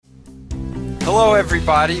Hello,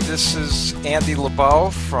 everybody. This is Andy LeBeau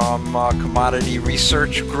from Commodity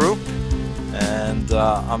Research Group, and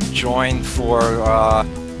I'm joined for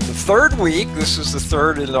the third week. This is the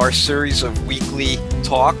third in our series of weekly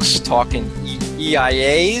talks, talking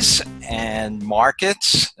EIAs and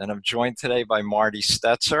markets, and I'm joined today by Marty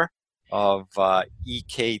Stetzer of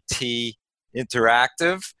EKT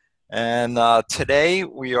Interactive, and today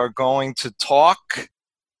we are going to talk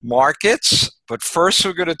markets, but first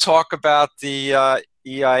we're going to talk about the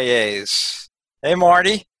EIAs. Hey,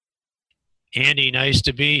 Marty. Andy, nice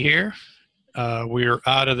to be here. We're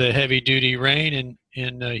out of the heavy-duty rain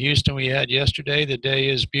in Houston we had yesterday. The day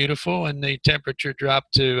is beautiful, and the temperature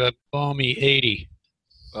dropped to a balmy 80.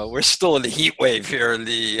 Well, we're still in the heat wave here in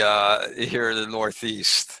the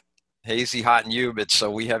Northeast. Hazy, hot, and humid, so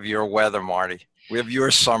we have your weather, Marty. We have your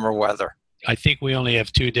summer weather. I think we only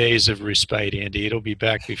have 2 days of respite, Andy. It'll be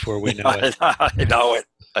back before we know it. I know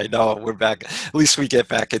it. We're back. At least we get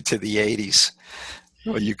back into the 80s.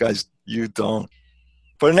 Well, you guys, you don't.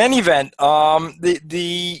 But in any event,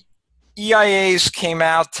 the EIAs came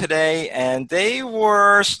out today, and they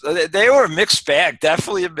were a mixed bag.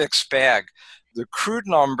 Definitely a mixed bag. The crude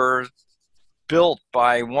number built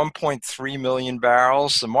by 1.3 million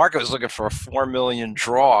barrels. The market was looking for a 4 million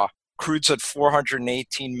draw. Crude's at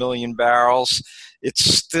 418 million barrels.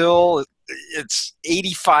 It's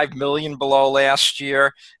 85 million below last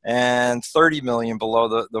year and 30 million below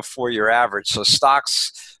the 4-year average. So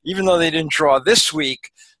stocks, even though they didn't draw this week,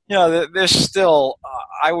 they're still,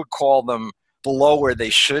 I would call them below where they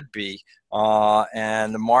should be.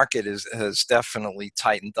 And the market has definitely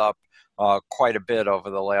tightened up quite a bit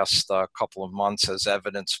over the last couple of months, as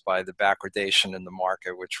evidenced by the backwardation in the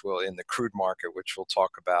market, in the crude market, which we'll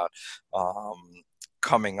talk about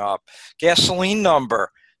coming up. Gasoline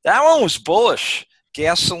number, that one was bullish.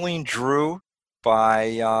 Gasoline drew by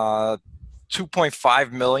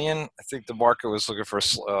 2.5 million. I think the market was looking for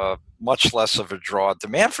much less of a draw.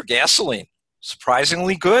 Demand for gasoline,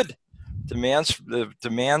 surprisingly good. The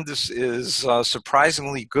demand is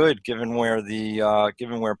surprisingly good given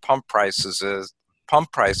where pump prices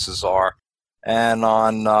are, and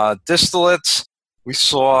on distillates we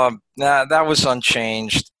saw that was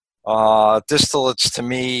unchanged. Distillates to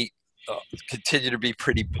me continue to be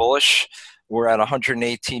pretty bullish. We're at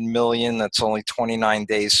 118 million. That's only 29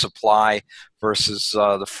 days supply versus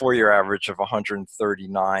the 4-year average of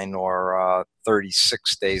 139 or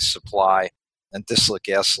 36 days supply. And distillate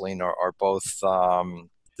gasoline are both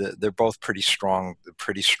they're both pretty strong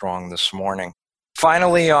this morning.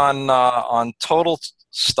 Finally, on total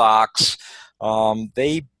stocks,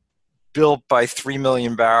 they built by 3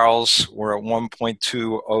 million barrels. We're at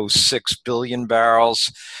 1.206 billion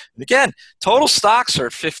barrels. And again, total stocks are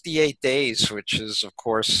at 58 days, which is, of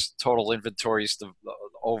course, total inventories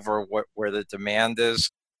over where the demand is.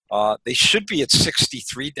 They should be at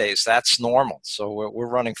 63 days. That's normal. So we're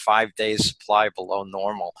running 5 days supply below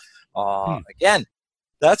normal. Again,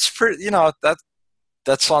 that's pretty.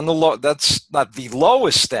 That's on the low. That's not the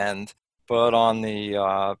lowest end, but on the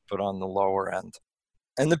lower end.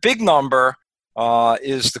 And the big number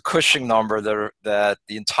is the Cushing number that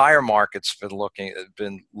the entire market's been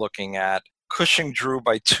looking at. Cushing drew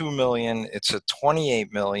by 2 million. It's at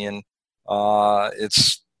 28 million.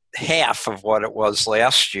 It's half of what it was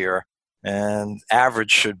last year, and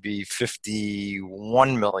average should be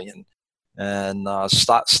 51 million. And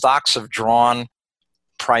stocks have drawn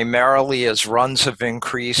primarily as runs have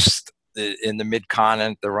increased in the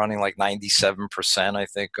mid-continent. They're running like 97%, I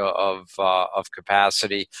think, of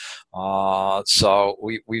capacity. So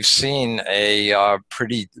we've seen a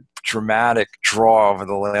pretty dramatic draw over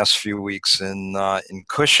the last few weeks in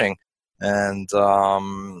Cushing, and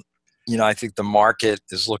I think the market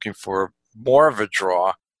is looking for more of a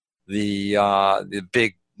draw. The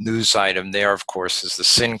big news item there, of course, is the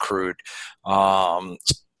Syncrude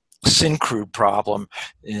problem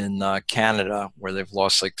in Canada, where they've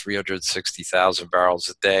lost like 360,000 barrels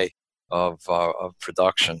a day of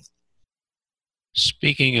production.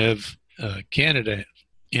 Speaking of Canada,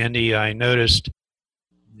 Andy, I noticed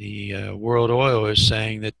the World Oil is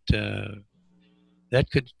saying that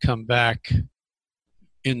that could come back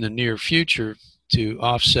in the near future to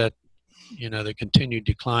offset, the continued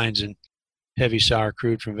declines in heavy sour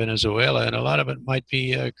crude from Venezuela, and a lot of it might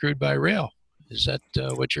be crude by rail. Is that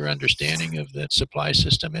what your understanding of that supply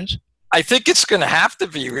system is? I think it's going to have to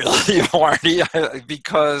be, really, Marty,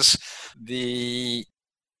 because the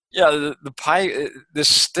pipe. There's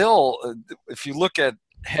still, if you look at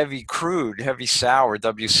heavy crude, heavy sour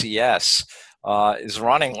WCS is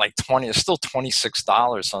running like it's still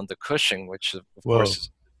 $26 on the Cushing, which of course,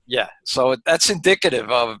 yeah. So that's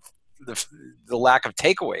indicative of the lack of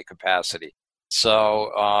takeaway capacity.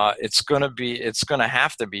 So it's going to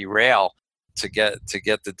have to be rail to get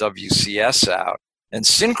the WCS out. And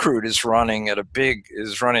Syncrude is running at a big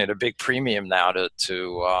premium now to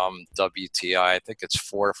WTI. I think it's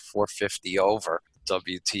 450 over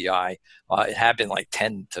WTI. It had been like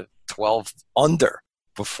 10 to 12 under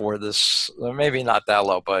before this. Maybe not that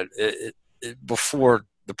low, but before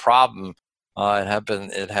the problem, it had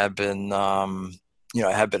been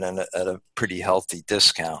at a pretty healthy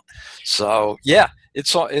discount. So yeah,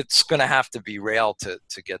 it's going to have to be rail to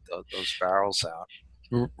get those barrels out.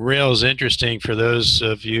 Rail is interesting for those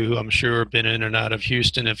of you who I'm sure have been in and out of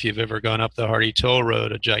Houston. If you've ever gone up the Hardy Toll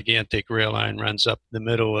Road, a gigantic rail line runs up the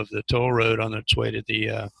middle of the toll road on its way to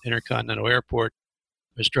the Intercontinental Airport.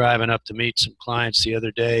 I was driving up to meet some clients the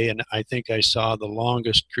other day, and I think I saw the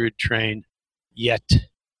longest crude train yet.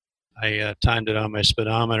 I timed it on my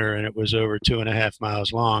speedometer, and it was over 2.5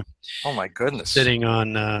 miles long. Oh my goodness! Sitting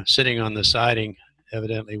on the siding,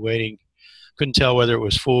 evidently waiting. Couldn't tell whether it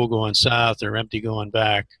was full going south or empty going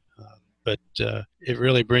back, but it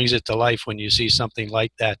really brings it to life when you see something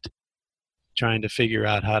like that, trying to figure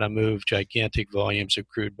out how to move gigantic volumes of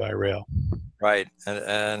crude by rail. Right,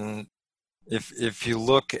 and if you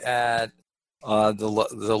look at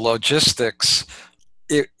the logistics,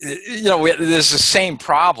 there's the same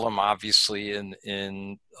problem obviously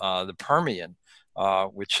in the Permian.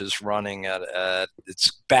 Which is running at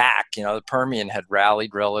its back. The Permian had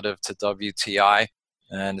rallied relative to WTI,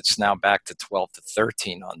 and it's now back to 12 to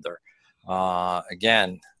 13 under.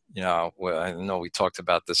 Again, I know we talked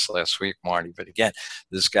about this last week, Marty, but again,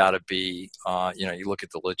 there's got to be, you look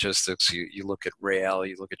at the logistics, you look at rail,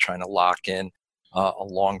 you look at trying to lock in a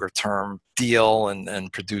longer term deal,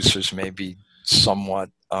 and producers may be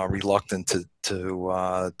somewhat reluctant to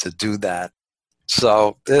do that.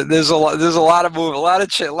 So there's a lot of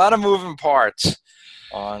moving parts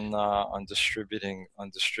on distributing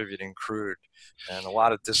crude, and a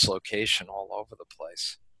lot of dislocation all over the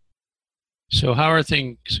place. So how are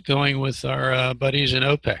things going with our buddies in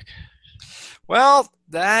OPEC? Well,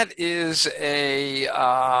 that is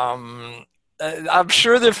I'm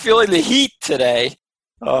sure they're feeling the heat today,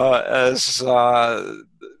 as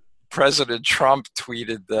President Trump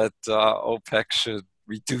tweeted that OPEC should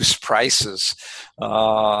reduce prices,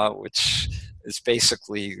 which is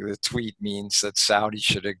basically, the tweet means that Saudi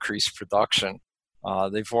should increase production.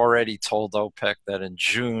 They've already told OPEC that in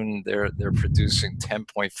June they're producing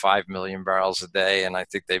 10.5 million barrels a day, and I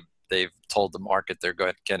think they've told the market they're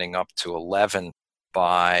getting up to 11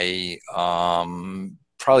 by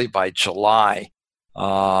probably by July.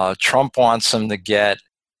 Trump wants them to get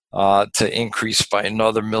to increase by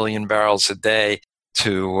another million barrels a day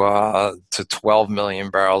to 12 million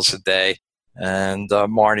barrels a day. And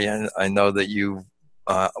Marty, I know that you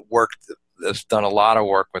have done a lot of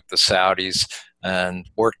work with the Saudis and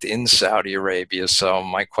worked in Saudi Arabia. So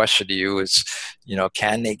my question to you is,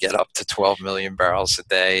 can they get up to 12 million barrels a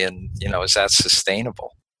day? And, is that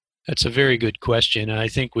sustainable? That's a very good question. I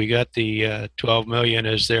think we got the 12 million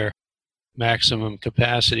as their maximum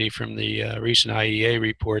capacity from the recent IEA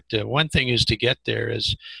report. One thing is to get there,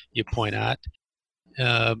 as you point out.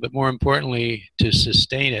 But more importantly, to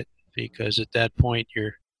sustain it, because at that point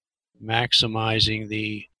you're maximizing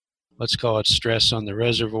the, let's call it, stress on the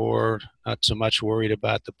reservoir, not so much worried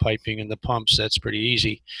about the piping and the pumps. That's pretty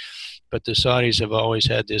easy. But the Saudis have always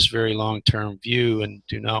had this very long-term view and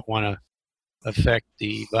do not want to affect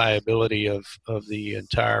the viability of the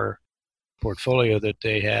entire portfolio that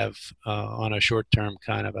they have on a short-term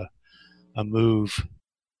kind of a move.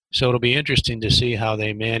 So it'll be interesting to see how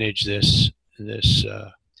they manage this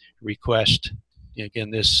request,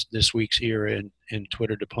 again, this week's era in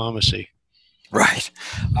Twitter diplomacy. Right.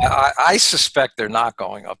 I suspect they're not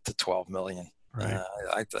going up to 12 million. Right.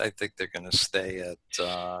 I think they're going to stay at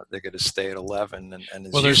 11. And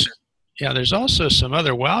well, there's also some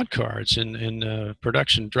other wild cards in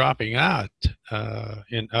production dropping out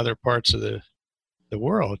in other parts of the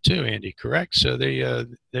world too, Andy. Correct. So they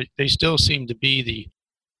still seem to be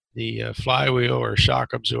the flywheel or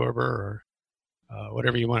shock absorber or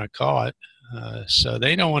whatever you want to call it. So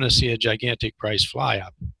they don't want to see a gigantic price fly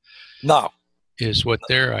up. No. Is what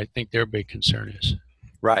I think their big concern is.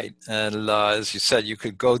 Right. And as you said, you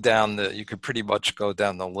could pretty much go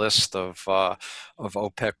down the list of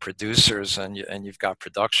OPEC producers, and you've got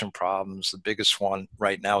production problems. The biggest one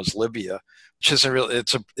right now is Libya, which isn't really,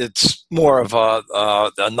 it's more of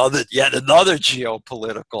another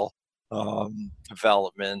geopolitical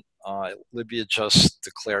development. Libya just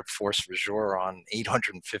declared force majeure on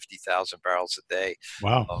 850,000 barrels a day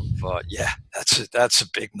Wow. of yeah, that's a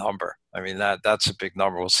big number. I mean that's a big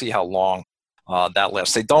number. We'll see how long that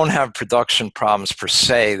lasts. They don't have production problems per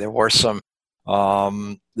se. There were some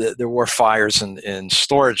there were fires in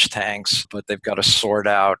storage tanks, but they've got to sort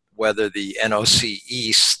out whether the NOC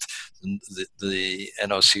East, the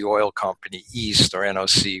NOC Oil Company East, or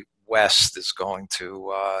NOC West is going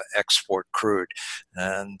to export crude,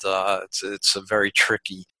 and it's a very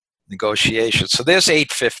tricky negotiation. So there's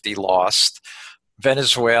 850 lost.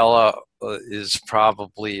 Venezuela is at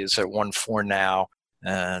 1.4 now,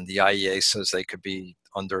 and the IEA says they could be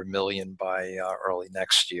under 1 million by early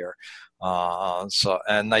next year.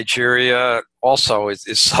 And Nigeria also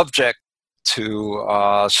is subject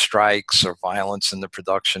to strikes or violence in the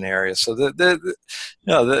production area. So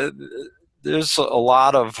there's a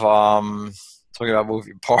lot of talking about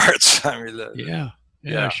moving parts. I mean,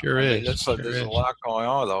 sure I is. mean, there's a lot going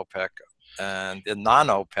on with OPEC. And in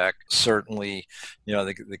non-OPEC, certainly,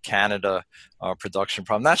 the Canada production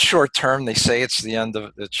problem. That's short term. They say it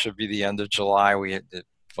should be the end of July.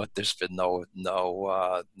 But there's been no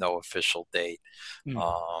official date.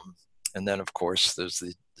 And then, of course, there's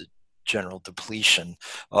the general depletion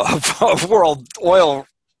of world oil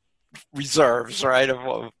reserves, right?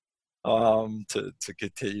 To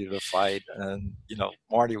continue to fight. And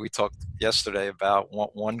Marty, we talked yesterday about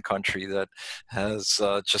one country that has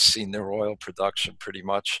just seen their oil production pretty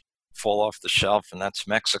much fall off the shelf, and that's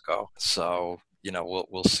Mexico. So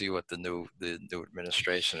we'll see what the new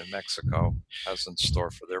administration in Mexico has in store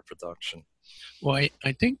for their production. Well,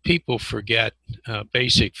 I think people forget a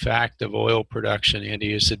basic fact of oil production,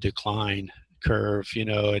 Andy, is the decline curve.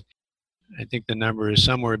 I think the number is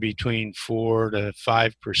somewhere between 4 to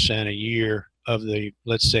 5% a year of the,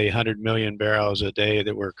 let's say, 100 million barrels a day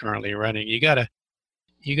that we're currently running. You gotta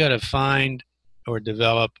find or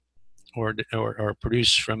develop or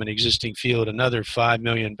produce from an existing field another 5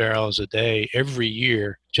 million barrels a day every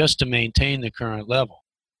year just to maintain the current level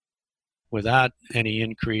without any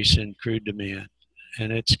increase in crude demand.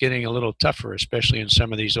 And it's getting a little tougher, especially in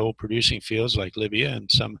some of these old producing fields like Libya and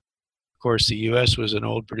some. Of course, the U.S. was an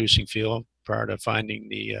old producing field prior to finding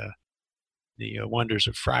the wonders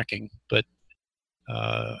of fracking. But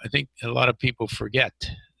I think a lot of people forget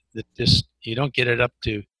that you don't get it up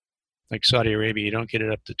to, like Saudi Arabia, you don't get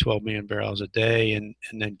it up to 12 million barrels a day and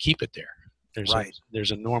then keep it there.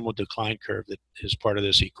 There's a normal decline curve that is part of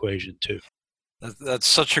this equation too. That's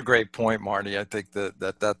such a great point, Marty. I think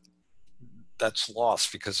that's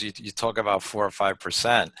lost because you talk about 4 or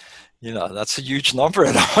 5%. That's a huge number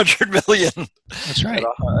at 100 million. That's right.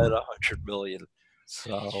 At 100 million.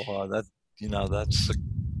 So that's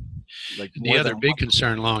like the other big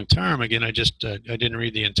concern long term. Again, I didn't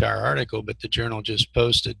read the entire article, but the Journal just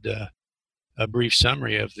posted a brief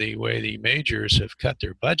summary of the way the majors have cut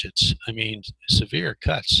their budgets. I mean, severe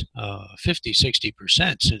cuts, 50,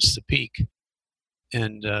 60% since the peak.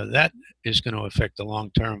 And that is going to affect the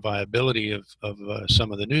long-term viability of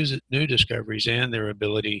some of the new discoveries and their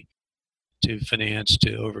ability to finance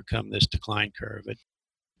to overcome this decline curve.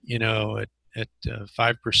 At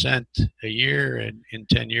 5% a year, and in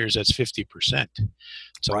 10 years, that's 50%.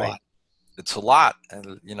 It's a lot. It's a lot,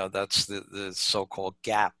 and that's the so-called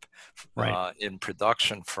gap in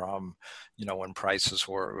production from when prices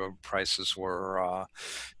were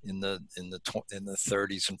in the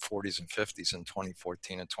 30s and 40s and 50s in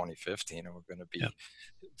 2014 and 2015, and we're going to be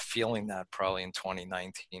feeling that probably in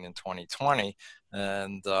 2019 and 2020,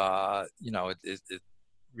 and it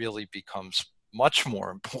really becomes much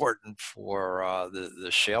more important for the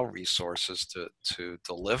shale resources to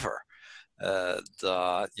deliver. And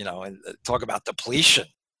talk about depletion.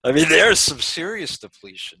 I mean, there's some serious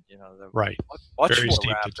depletion. Right. Much very more steep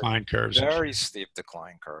rapid, decline curves. Very steep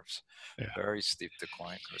decline curves. Yeah. Very steep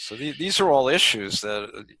decline curves. So these are all issues that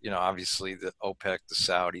obviously the OPEC, the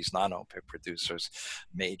Saudis, non-OPEC producers,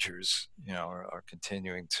 majors, are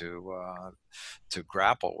continuing to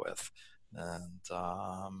grapple with, and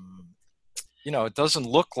it doesn't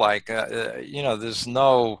look like there's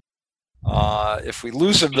no. If we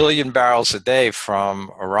lose 1 million barrels a day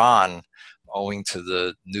from Iran owing to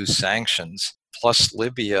the new sanctions, plus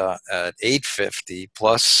Libya at 850,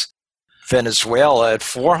 plus Venezuela at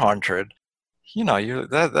 400,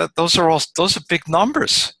 those are big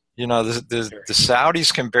numbers. The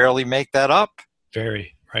Saudis can barely make that up.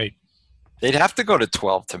 Very right. They'd have to go to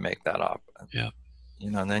 12 to make that up. Yeah.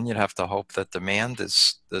 And then you'd have to hope that demand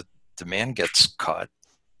gets cut.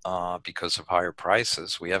 Because of higher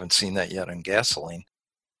prices. We haven't seen that yet in gasoline.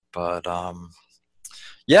 But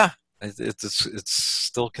It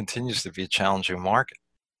still continues to be a challenging market.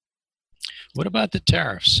 What about the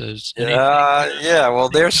tariffs? Is Yeah. Well,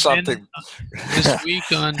 anything there's come in something. this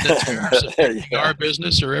week on the tariffs affecting our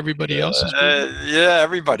business or everybody else's business? Yeah,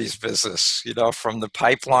 everybody's business. From the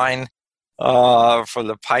pipeline, for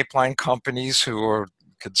the pipeline companies who are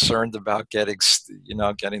concerned about getting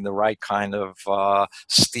the right kind of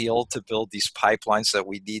steel to build these pipelines that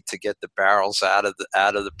we need to get the barrels out of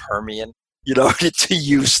the Permian, to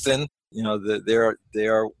Houston.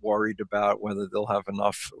 They're worried about whether they'll have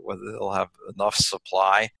enough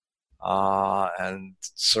supply, and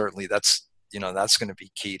certainly that's going to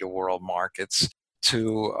be key to world markets.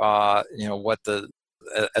 To what the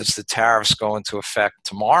as the tariffs go into effect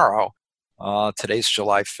tomorrow. Today's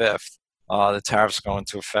July 5th. The tariffs go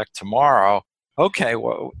into effect tomorrow. Okay,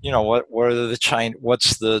 well, what are the China?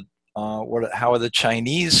 What's the how are the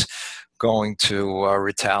Chinese going to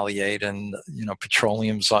retaliate? And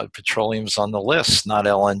petroleum's on the list, not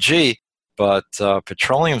LNG, but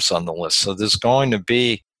petroleum's on the list. So there's going to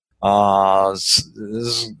be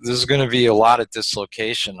there's going to be a lot of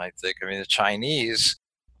dislocation, I think. I mean, the Chinese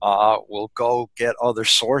will go get other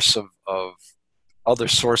sources of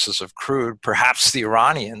crude, perhaps the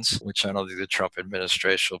Iranians, which I don't think the Trump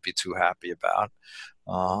administration will be too happy about.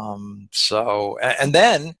 And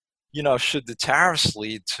then, should the tariffs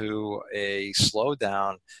lead to a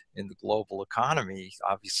slowdown in the global economy,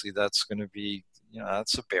 obviously that's going to be,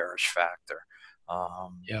 that's a bearish factor.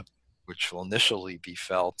 Yep. Which will initially be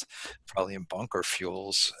felt probably in bunker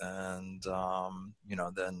fuels, and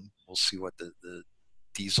then we'll see what the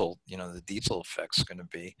diesel effect's going to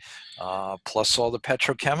be, plus all the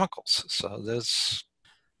petrochemicals. So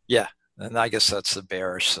and I guess that's the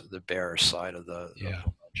bearish side of the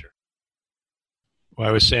ledger. Well,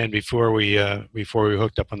 I was saying before we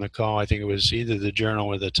hooked up on the call, I think it was either the Journal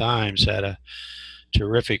or the Times had a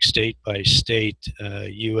terrific state by state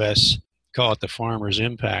U.S. call it the farmer's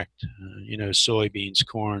impact. Soybeans,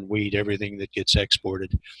 corn, wheat, everything that gets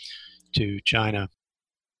exported to China,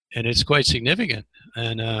 and it's quite significant.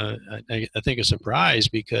 And I think a surprise,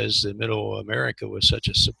 because the Middle America was such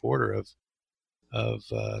a supporter of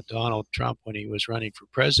Donald Trump when he was running for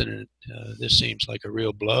president. This seems like a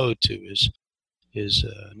real blow to his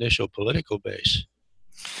initial political base.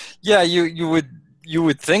 Yeah, you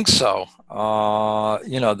would think so.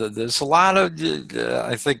 There's a lot of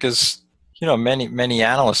I think, as many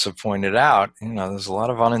analysts have pointed out, there's a lot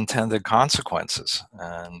of unintended consequences,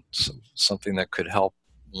 and something that could help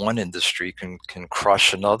one industry can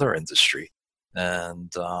crush another industry.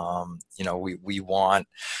 And we want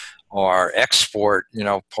our export.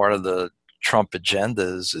 Part of the Trump agenda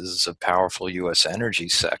is a powerful U.S. energy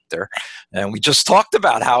sector, and we just talked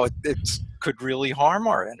about how it could really harm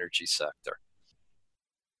our energy sector.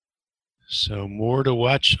 So more to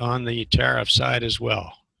watch on the tariff side as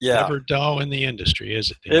well. Yeah. Never dull in the industry, is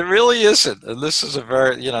it? It really isn't. And this is a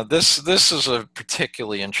very, this is a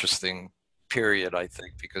particularly interesting period, I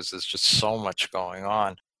think, because there's just so much going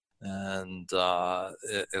on. And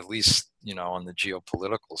at least, on the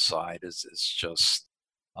geopolitical side, is just,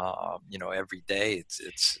 every day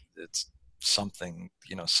it's something,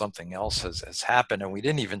 something else has happened. And we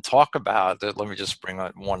didn't even talk about it. Let me just bring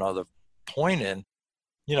one other point in.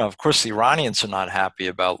 Of course, the Iranians are not happy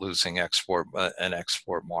about losing an export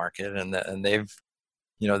market, and they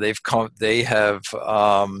have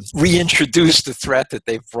reintroduced the threat that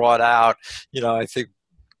they've brought out. I think,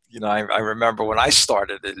 I remember when I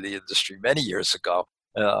started in the industry many years ago,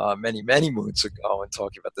 many moons ago, and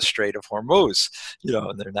talking about the Strait of Hormuz.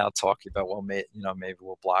 And they're now talking about, well, maybe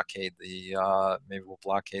we'll blockade the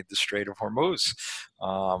Strait of Hormuz.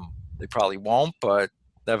 They probably won't, but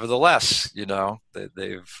nevertheless,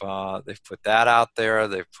 they've put that out there.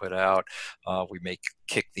 They've put out, we may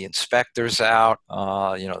kick the inspectors out,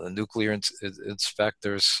 the nuclear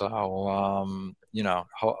inspectors. So,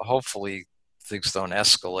 hopefully things don't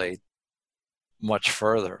escalate much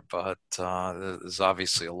further. But there's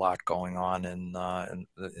obviously a lot going on in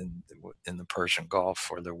the Persian Gulf,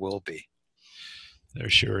 or there will be. There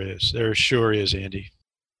sure is. There sure is, Andy.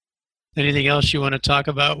 Anything else you want to talk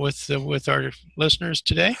about with our listeners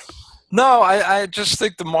today? No, I just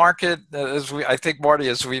think the market, Marty,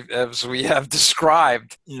 as we have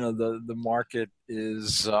described, the market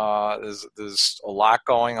is there's a lot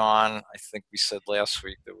going on. I think we said last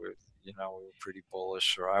week that we were pretty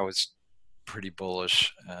bullish, or I was pretty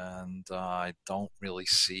bullish, and I don't really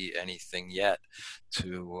see anything yet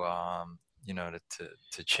to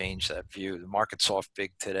to change that view. The market's off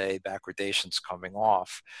big today. Backwardation's coming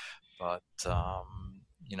off. But,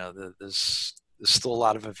 there's still a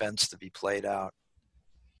lot of events to be played out.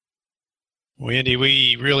 Well, Andy,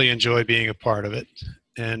 we really enjoy being a part of it.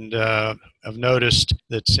 And I've noticed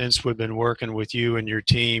that since we've been working with you and your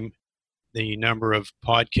team, the number of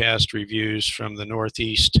podcast reviews from the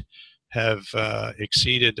Northeast have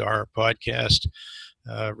exceeded our podcast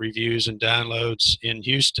reviews and downloads in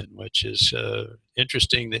Houston, which is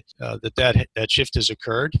interesting that shift has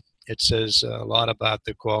occurred. It says a lot about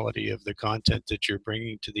the quality of the content that you're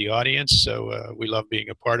bringing to the audience. So we love being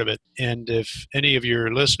a part of it. And if any of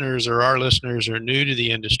your listeners or our listeners are new to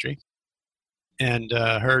the industry and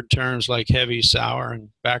heard terms like heavy, sour, and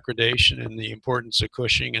backwardation and the importance of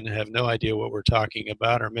Cushing and have no idea what we're talking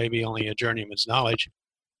about, or maybe only a journeyman's knowledge,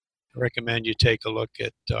 I recommend you take a look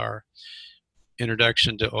at our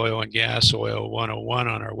Introduction to Oil and Gas, Oil 101,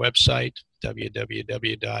 on our website,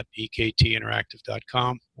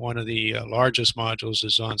 www.ektinteractive.com. One of the largest modules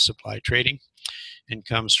is on supply trading and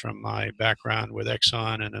comes from my background with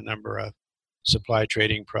Exxon and a number of supply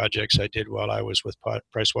trading projects I did while I was with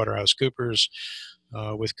PricewaterhouseCoopers,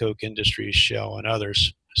 with Koch Industries, Shell, and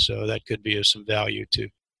others. So that could be of some value to,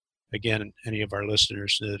 again, any of our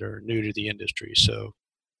listeners that are new to the industry. So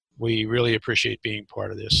we really appreciate being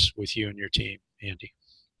part of this with you and your team, Andy.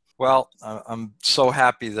 Well, I'm so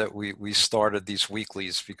happy that we started these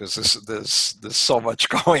weeklies, because there's so much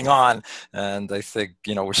going on, and I think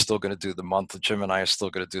we're still going to do the monthly. Jim and I are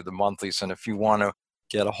still going to do the monthlies, and if you want to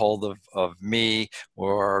get a hold of me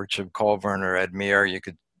or Jim Colburn or Ed Meir, you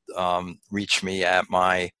could reach me at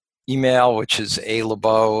my email, which is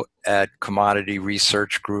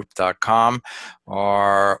alabo@commodityresearchgroup.com.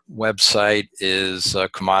 Our website is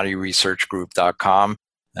commodityresearchgroup.com.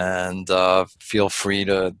 And feel free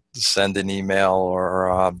to send an email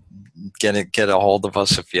or get a hold of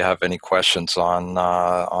us if you have any questions on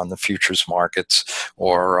the futures markets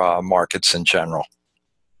or markets in general.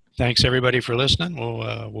 Thanks everybody for listening.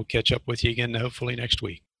 We'll catch up with you again hopefully next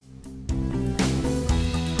week.